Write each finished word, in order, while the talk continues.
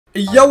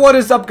Yo, what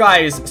is up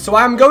guys? So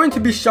I'm going to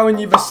be showing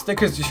you the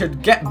stickers you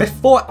should get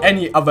before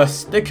any other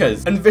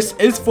stickers, and this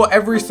is for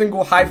every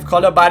single Hive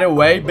color, by the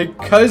way,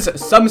 because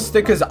some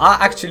stickers are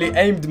actually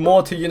aimed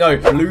more to, you know,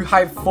 blue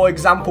Hive, for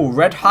example,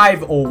 red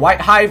Hive or white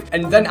Hive,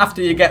 and then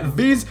after you get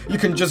these you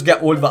can just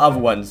get all the other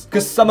ones,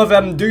 because some of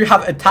them do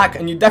have attack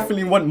and you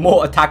definitely want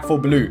more attack for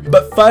blue.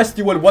 But first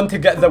you will want to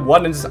get the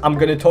ones I'm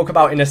going to talk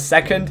about in a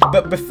second.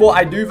 But before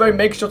I do though,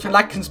 make sure to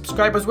like and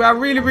subscribe, as we are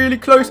really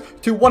close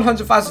to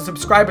 100,000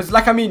 subscribers.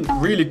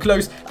 Really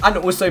close. And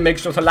also make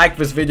sure to like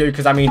this video,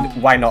 because I mean,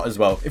 why not as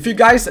well? If you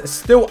guys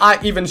still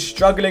are even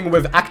struggling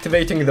with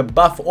activating the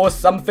buff or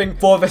something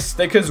for the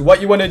stickers,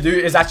 what you want to do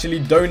is actually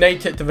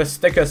donate it to the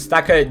sticker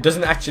stacker. It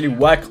doesn't actually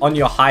work on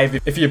your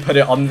Hive if you put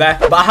it on there,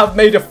 but I have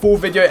made a full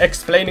video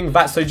explaining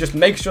that, so just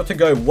make sure to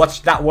go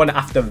watch that one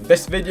after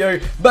this video.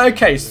 But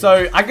okay,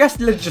 so I guess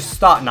let's just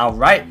start now,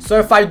 right? So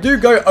if I do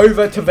go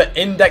over to the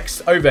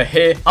index over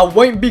here, I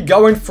won't be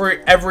going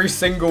through every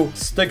single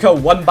sticker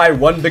one by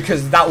one,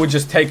 because that would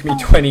just take me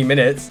 20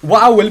 minutes.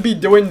 What I will be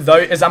doing though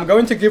is I'm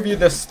going to give you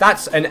the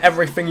stats and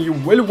everything you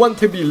will want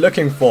to be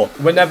looking for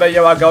whenever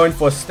you are going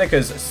for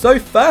stickers. So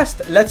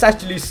first, let's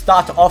actually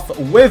start off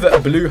with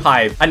blue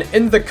Hive, and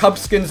in the cub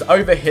skins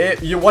over here,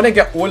 you want to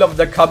get all of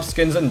the cub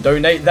skins and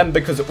donate them,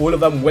 because all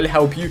of them will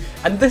help you.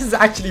 And this is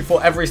actually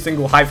for every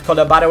single Hive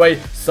color, by the way,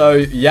 so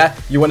yeah,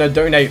 you want to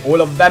donate all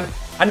of them.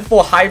 And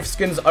for Hive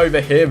skins over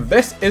here,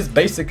 this is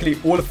basically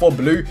all for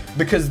blue,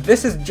 because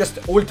this is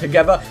just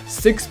altogether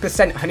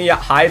 6% honey at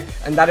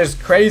Hive, and that is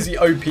crazy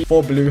OP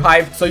for blue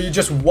Hive. So you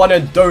just want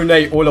to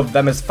donate all of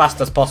them as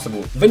fast as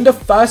possible. Then the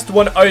first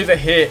one over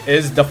here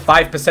is the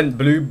 5%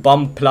 blue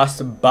bomb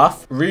plus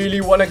buff. Really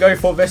want to go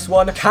for this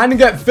one. Can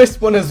get this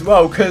one as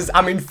well, because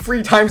I mean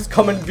 3 times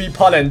common V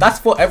pollen. That's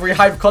for every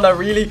Hive color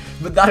really,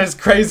 but that is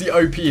crazy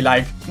OP.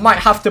 Like, might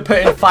have to put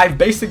in 5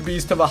 basic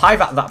Vs to the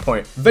Hive at that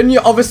point. Then you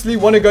obviously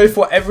want to go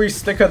for every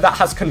sticker that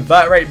has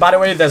convert rate. By the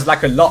way, there's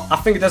like a lot. I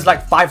think there's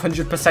like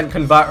 500%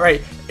 convert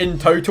rate in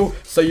total,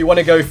 so you want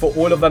to go for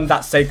all of them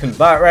that say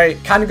convert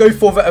rate. Can go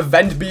for the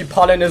event bee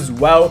pollen as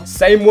well.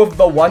 Same with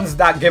the ones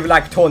that give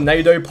like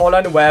tornado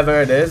pollen,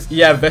 wherever it is.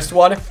 Yeah, this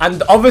one.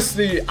 And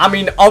obviously,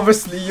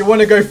 you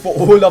want to go for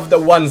all of the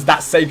ones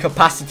that say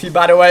capacity,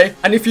 by the way.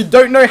 And if you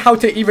don't know how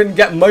to even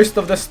get most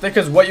of the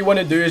stickers, what you want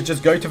to do is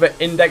just go to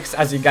the index,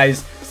 as you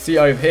guys see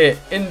over here,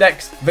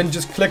 index, then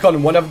just click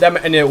on one of them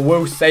and it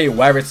will say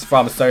where it's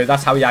from. So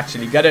that's how you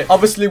actually get it.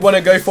 Obviously want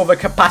to go for the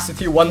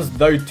capacity ones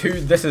though too.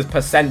 This is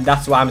percent,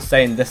 that's why I'm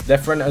saying this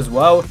different as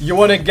well. You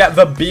want to get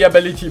the bee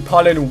ability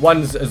pollen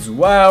ones as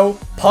well.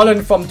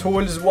 Pollen from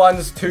tools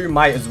ones too,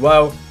 might as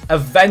well.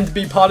 Event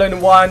bee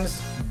pollen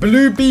ones.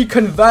 Blue bee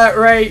convert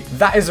rate,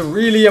 that is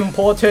really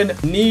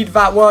important. Need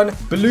that one.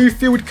 Blue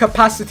field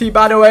capacity,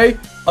 by the way.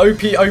 OP.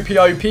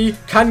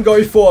 Can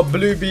go for a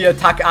blue bee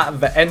attack at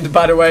the end,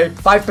 by the way.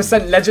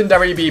 5%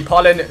 legendary bee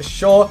pollen,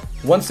 sure.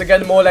 Once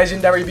again, more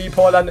legendary bee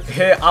pollen.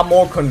 Here are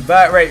more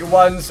convert rate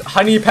ones.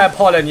 Honey pear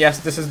pollen, yes,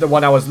 this is the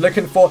one I was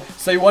looking for.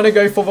 So you want to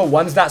go for the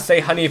ones that say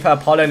honey pear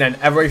pollen and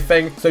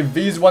everything. So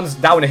these ones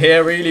down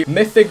here, really.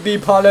 Mythic bee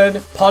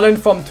pollen, pollen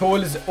from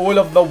tools, all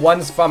of the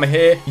ones from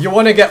here. You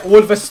want to get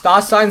all the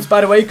star signs,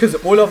 by the way, because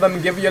all of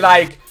them give you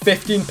like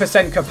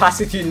 15%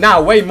 capacity.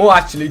 Now, way more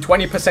actually,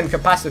 20%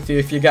 capacity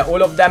if you get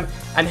all of them.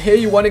 And here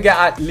you want to get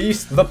at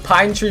least the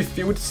pine tree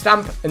field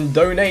stamp and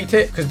donate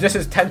it, because this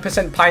is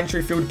 10% pine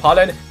tree field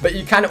pollen. But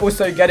you can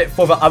also get it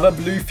for the other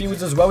blue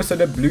fields as well, so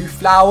the blue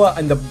flower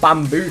and the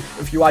bamboo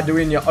if you are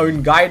doing your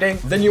own guiding.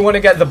 Then you want to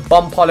get the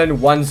bomb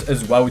pollen ones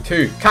as well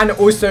too. Can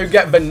also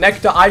get the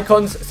nectar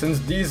icons, since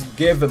these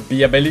give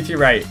the ability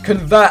rate.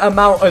 Convert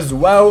amount as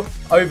well.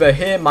 Over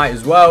here, might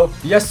as well.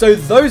 Yes, so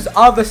those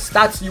are the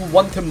stats you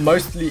want to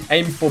mostly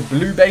aim for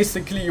blue.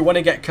 Basically, you want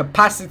to get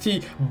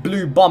capacity,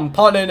 blue bomb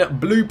pollen,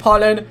 blue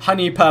pollen,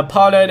 honey per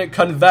pollen,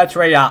 convert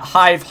rate at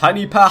Hive,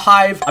 honey per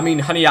Hive,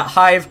 honey at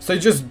Hive. So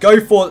just go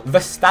for the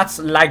stats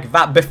like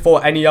that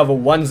before any other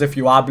ones if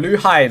you are blue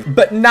Hive.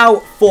 But now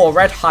for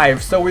red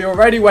Hive. So we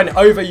already went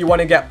over, you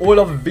want to get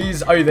all of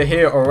these over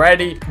here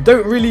already.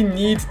 Don't really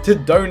need to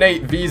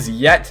donate these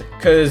yet,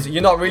 because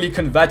you're not really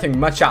converting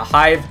much at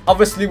Hive.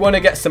 Obviously want to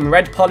get some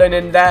red pollen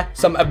in there,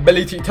 some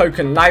ability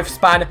token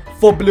lifespan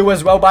for blue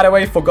as well, by the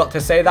way, forgot to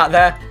say that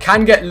there.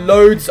 Can get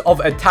loads of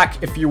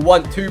attack if you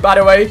want to, by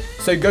the way,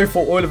 so go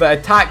for all of the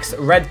attacks.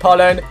 Red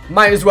pollen,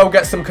 might as well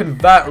get some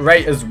convert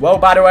rate as well,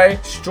 by the way.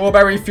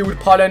 Strawberry fueled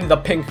pollen, the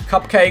pink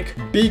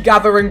cupcake. Bee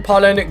gathering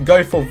pollen,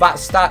 go for that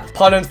stat.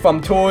 Pollen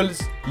from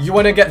tools. You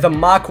want to get the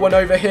mark one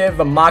over here,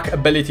 the mark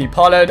ability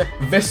pollen.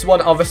 This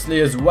one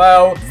obviously as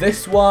well.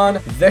 This one,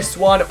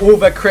 all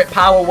the crit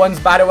power ones,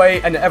 by the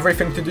way, and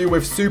everything to do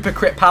with super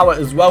crit power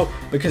as well,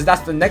 because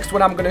that's the next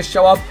one I'm going to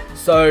show off.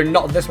 So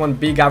not this one,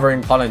 bee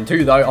gathering pollen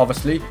too though,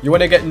 obviously. You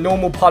want to get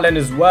normal pollen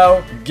as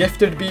well,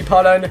 gifted bee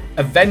pollen,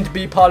 event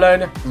bee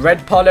pollen,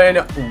 red pollen,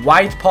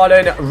 white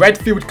pollen, red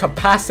field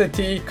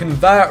capacity,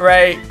 convert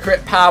rate,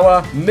 crit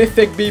power,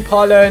 mythic bee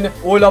pollen,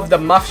 all of the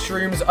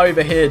mushrooms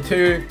over here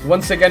too.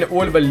 Once again,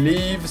 all the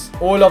leaves,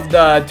 all of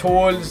the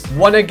tools.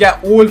 Want to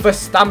get all the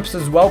stamps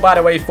as well, by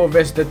the way, for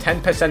this. The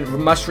 10%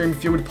 mushroom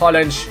field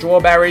pollen,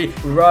 strawberry,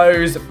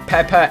 rose,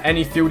 pepper,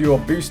 any field you're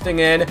boosting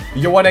in.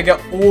 You want to get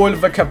all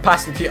the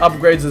capacity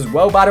upgrades as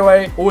well, by the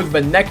way. All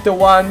the nectar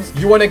ones.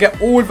 You want to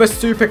get all the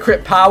super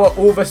crit power,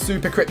 all the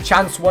super crit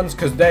chance ones,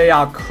 because they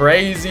are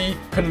crazy.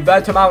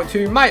 Convert them out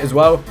too, might as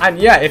well. And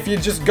yeah, if you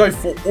just go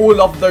for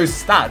all of those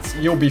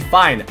stats, you'll be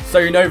fine. So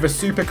you know the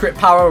super crit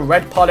power,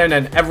 red pollen,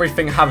 and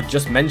everything I've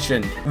just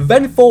mentioned.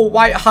 Then for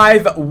white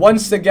hive,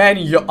 once again,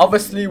 you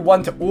obviously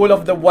want all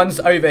of the ones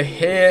over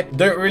here.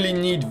 Don't really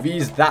need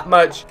these that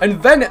much.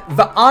 And then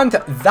there aren't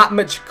that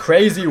much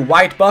crazy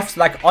white buffs.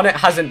 Like on it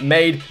hasn't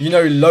made, you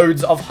know,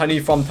 loads of honey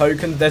from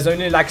tokens. There's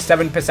only like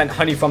 7%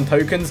 honey from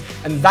tokens,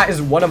 and that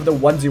is one of the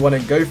ones you want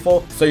to go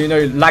for. So you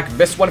know, like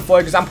this one, for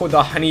example,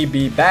 the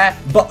honeybee bear.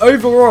 But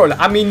overall,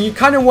 I mean, you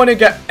kind of want to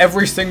get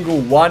every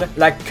single one,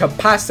 like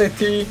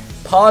capacity,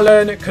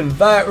 pollen,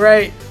 convert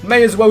rate.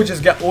 May as well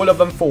just get all of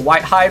them for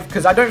white hive,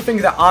 because I don't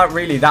think there aren't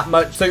really that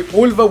much. So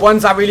all the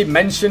ones I really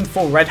mentioned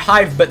for red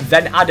hive, but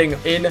then adding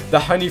in the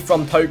honey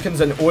from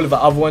tokens and all of the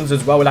other ones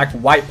as well, like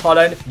white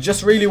pollen,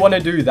 just really want to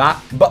do that.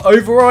 But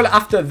overall,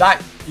 after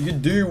that, you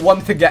do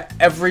want to get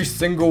every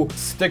single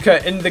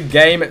sticker in the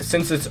game,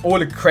 since it's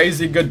all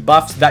crazy good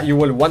buffs that you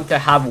will want to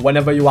have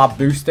whenever you are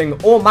boosting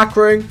or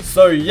macroing.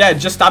 So yeah,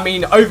 just, I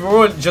mean,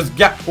 overall, just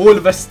get all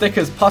of the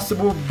stickers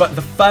possible, but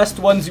the first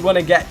ones you want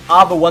to get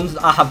are the ones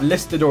I have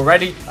listed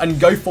already,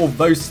 and go for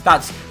those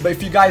stats. But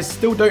if you guys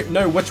still don't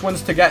know which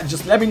ones to get,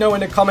 just let me know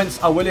in the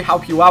comments. I will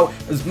help you out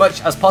as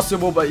much as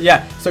possible. But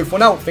yeah, so for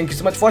now, thank you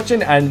so much for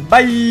watching, and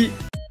bye.